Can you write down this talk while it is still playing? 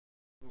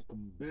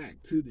Welcome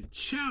back to the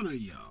channel,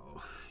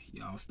 y'all.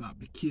 Y'all stop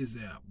the kids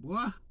out,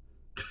 boy.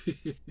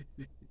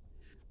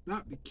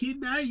 Stop the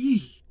kid now,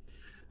 ye.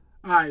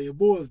 Alright, your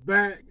boy's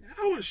back.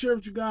 I want to share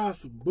with you guys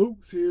some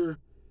boots here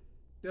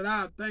that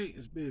I think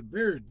has been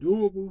very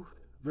durable,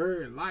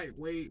 very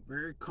lightweight,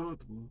 very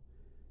comfortable,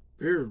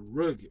 very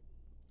rugged.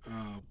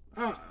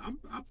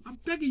 I'm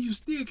thinking you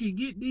still can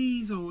get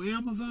these on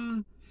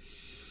Amazon.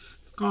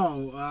 It's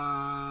called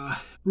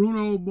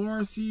Bruno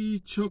Marcy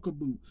chukka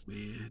boots,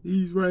 man.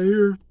 These right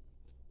here,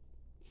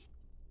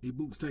 these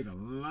boots take a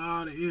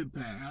lot of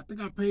impact. I think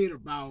I paid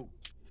about,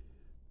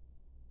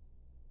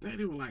 I think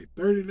they were like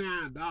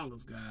 $39,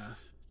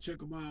 guys. Check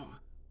them out.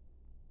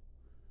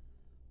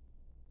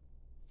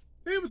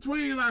 In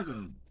between like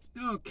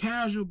a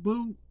casual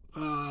boot,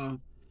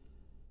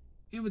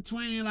 in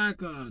between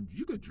like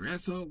you could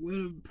dress up with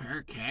them, pair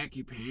of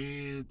khaki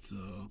pants,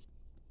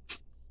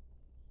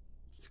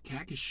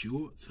 khaki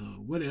shorts, or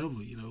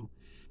whatever, you know.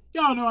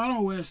 Y'all know I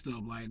don't wear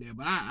stuff like that,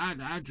 but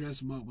I dress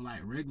them up with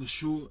like regular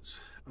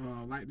shorts,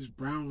 like this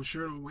brown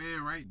shirt I'm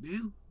wearing right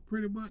now.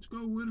 Pretty much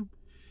go with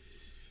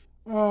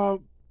them.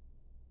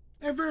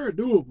 They're very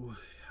doable.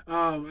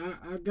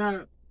 I got,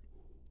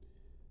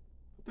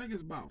 I think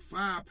it's about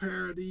 5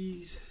 pair of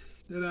these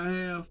that I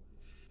have,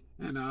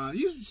 and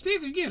you still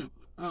can get them.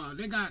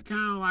 They got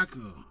kind of like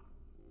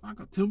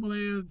a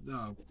Timberland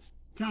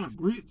kind of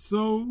grit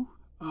sole,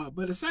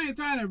 but at the same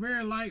time they're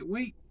very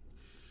lightweight,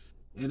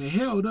 and they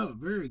held up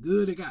very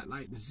good. They got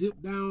like the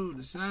zip down on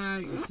the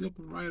side. You can zip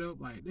them right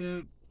up like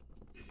that.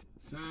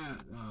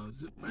 Side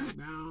zip back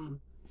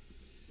down.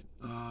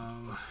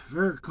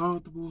 Very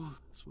comfortable.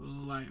 That's what it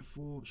look like,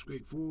 forward,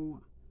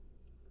 straightforward.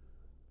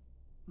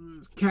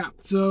 Cap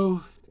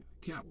toe.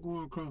 Cap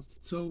going across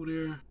the toe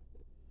there.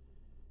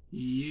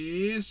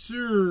 Yes,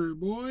 sir,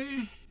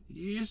 boy.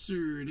 Yes,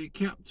 sir. That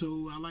cap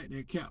toe. I like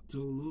that cap toe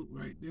look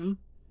right there.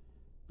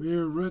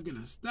 Very rugged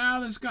and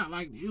stylish. Got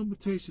like the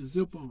imitation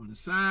zip on the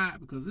side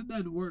because it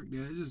doesn't work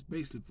there. It's just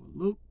basically for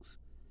looks.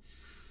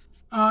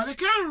 They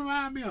kind of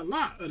remind me a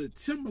lot of the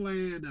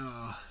Timberland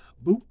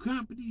boot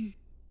company.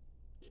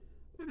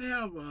 They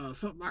have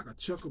something like a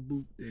chukka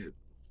boot that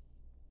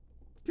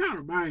kind of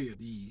remind you of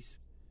these.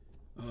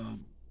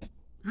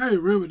 I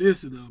ain't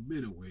reminiscing of them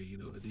anyway, you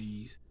know,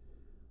 these.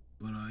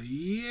 But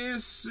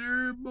yes,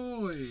 sir,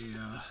 boy.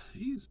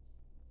 These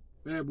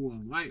bad boys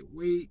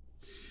lightweight.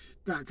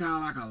 Got kind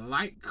of like a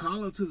light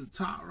collar to the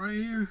top right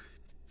here.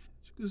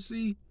 As you can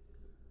see.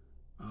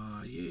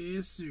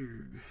 Yes,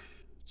 sir.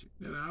 Check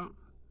that out.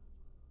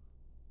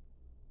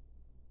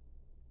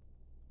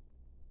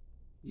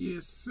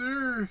 Yes,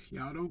 sir.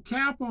 Y'all don't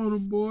cap on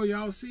them, boy.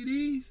 Y'all see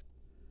these?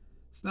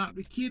 Stop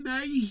the kid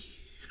now.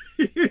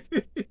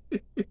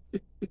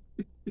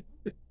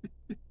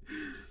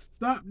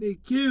 Stop the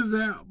kids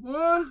out,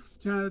 boy.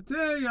 Trying to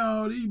tell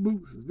y'all, these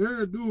boots is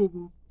very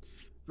doable,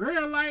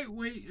 very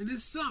lightweight, and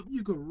it's something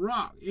you can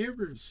rock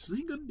every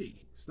single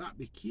day. Stop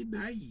the kid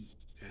naive.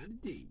 Trying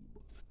to tell you,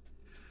 boy.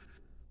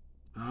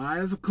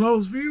 It's a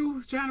close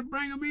view. Trying to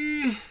bring them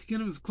in, get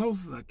them as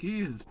close as I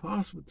can as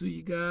possible to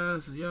you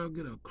guys, so y'all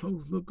get a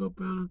close look up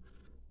at them.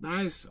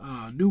 Nice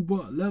new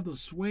butt leather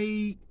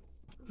suede,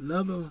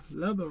 leather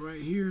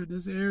right here in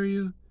this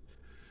area.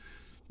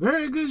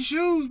 Very good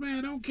shoes,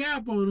 man. Don't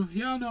cap on them.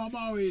 Y'all know I'm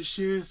always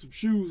sharing some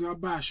shoes. I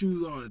buy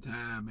shoes all the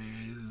time,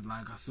 man. This is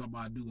like something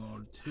I do all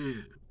the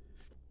time.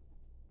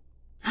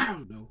 I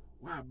don't know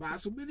why I buy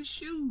so many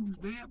shoes,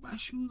 man. I buy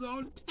shoes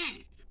all the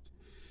time.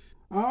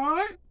 All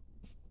right.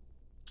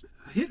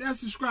 Hit that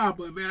subscribe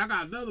button, man. I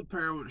got another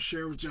pair I want to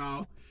share with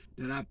y'all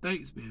that I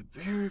think has been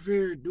very,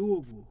 very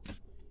doable.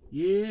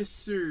 Yes,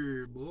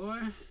 sir, boy.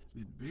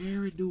 Been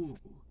very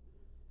doable.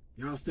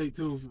 Y'all stay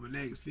tuned for my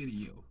next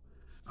video.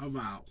 I'm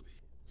out.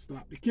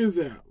 Stop the kids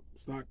out.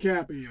 Stop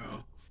capping,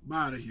 y'all. I'm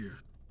out of here.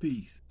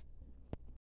 Peace.